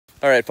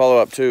All right, follow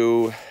up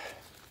to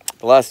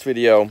the last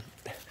video.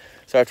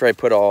 So after I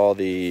put all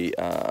the,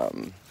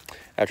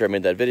 after I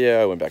made that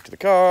video, I went back to the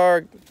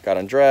car, got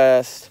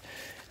undressed,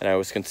 and I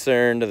was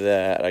concerned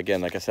that,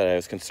 again, like I said, I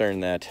was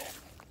concerned that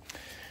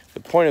the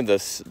point of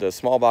this, the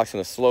small box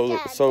and the slow,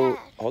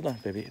 hold on,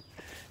 baby.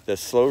 The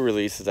slow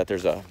release is that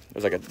there's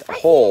like a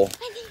hole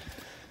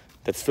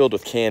that's filled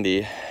with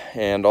candy,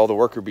 and all the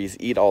worker bees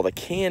eat all the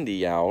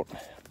candy out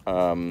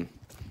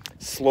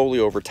slowly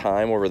over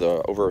time,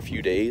 over a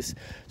few days,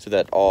 so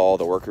that all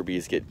the worker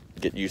bees get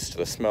used to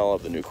the smell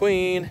of the new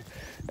queen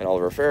and all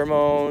of her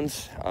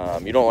pheromones.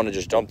 You don't want to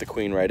just dump the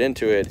queen right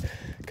into it,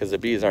 because the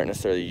bees aren't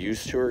necessarily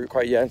used to her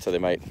quite yet, so they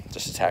might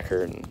just attack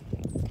her, and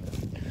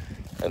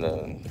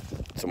then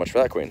so much for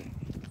that queen.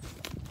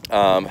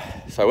 So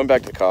I went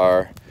back to the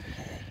car.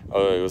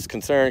 I was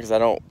concerned because I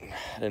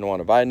didn't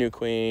want to buy a new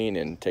queen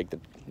and take the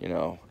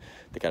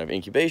the kind of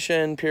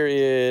incubation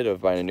period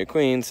of buying a new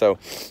queen. So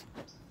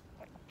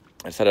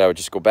I decided I would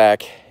just go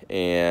back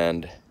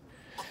and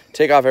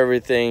take off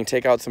everything,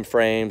 take out some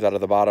frames out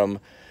of the bottom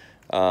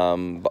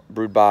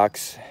brood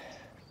box,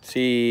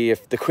 see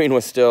if the queen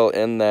was still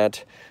in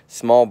that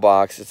small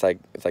box. It's like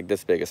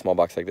this big, a small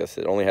box like this.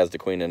 It only has the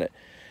queen in it,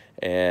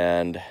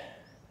 and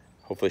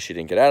hopefully she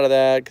didn't get out of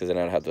that, because then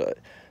I'd have to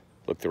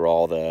look through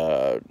all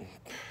the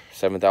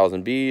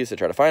 7,000 bees to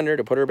try to find her,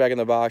 to put her back in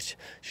the box.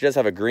 She does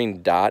have a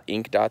green dot,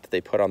 ink dot, that they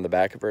put on the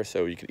back of her,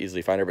 so you could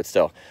easily find her, but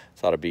still,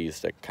 it's a lot of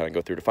bees to kind of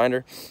go through to find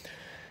her.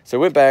 So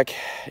I went back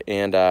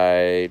and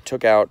I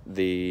took out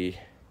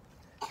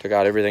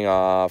everything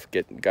off,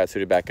 got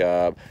suited back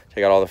up,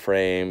 took out all the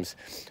frames,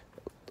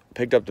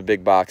 picked up the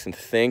big box, and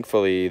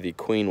thankfully the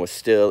queen was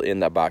still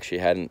in that box. She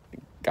hadn't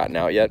gotten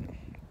out yet.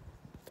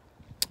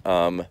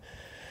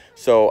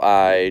 So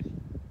I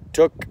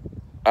took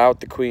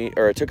out the queen,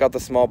 or I took out the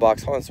small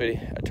box. Hold on, sweetie.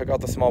 I took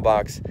out the small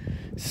box,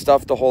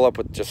 stuffed the hole up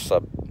with just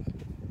a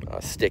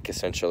stick,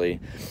 essentially.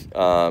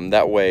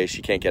 That way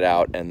she can't get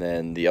out, and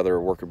then the other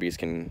worker bees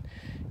can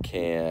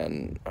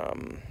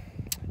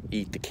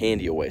eat the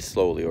candy away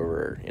slowly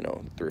over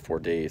 3 or 4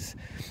 days,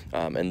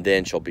 and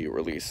then she'll be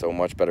released. So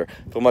much better.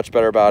 Feel much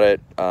better about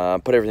it.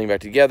 Put everything back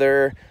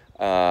together.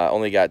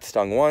 Only got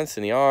stung once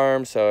in the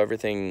arm, so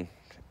everything,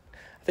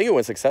 I think it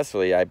went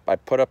successfully. I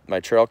put up my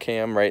trail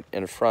cam right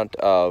in front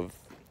of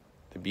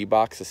the bee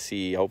box to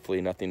see,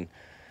 hopefully nothing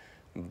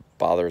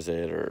bothers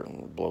it or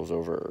blows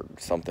over or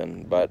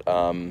something. But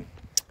I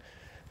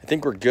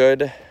think we're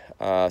good.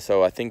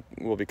 So I think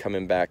we'll be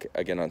coming back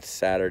again on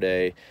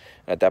Saturday.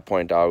 At that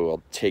point, I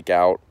will take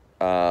out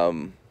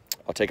I'll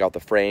take out the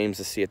frames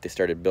to see if they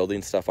started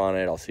building stuff on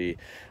it. I'll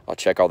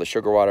check all the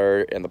sugar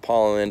water and the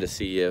pollen to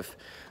see if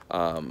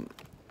they're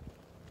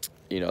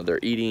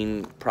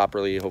eating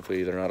properly.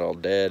 Hopefully they're not all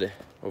dead.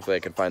 Hopefully I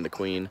can find the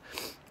queen.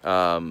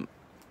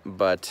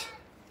 But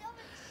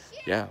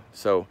yeah,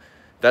 so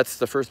that's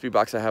the first bee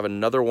box. I have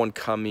another one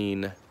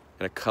coming in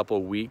a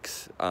couple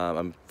weeks.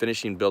 I'm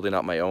finishing building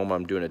out my own.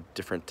 I'm doing a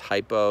different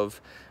type of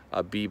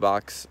bee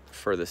box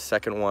for the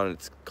second one.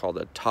 It's called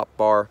a top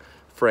bar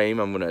frame.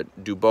 I'm gonna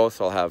do both.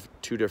 So I'll have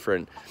 2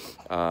 different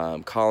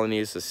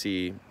colonies to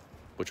see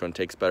which one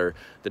takes better.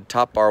 The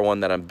top bar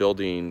one that I'm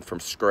building from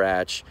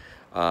scratch,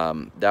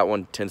 that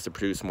one tends to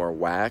produce more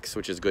wax,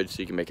 which is good,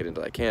 so you can make it into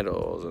like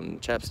candles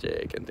and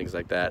chapstick and things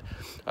like that.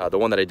 The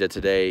one that I did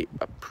today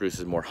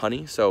produces more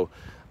honey, so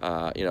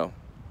we're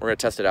gonna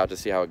test it out to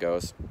see how it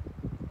goes.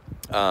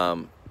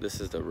 This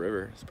is the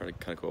river. It's probably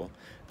kind of cool.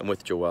 I'm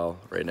with Joelle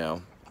right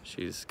now.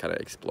 She's kind of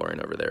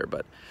exploring over there,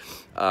 but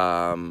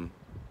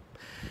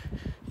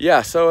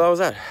yeah, so that was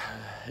that.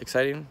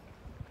 Exciting.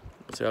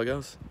 We'll see how it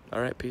goes. All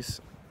right, peace.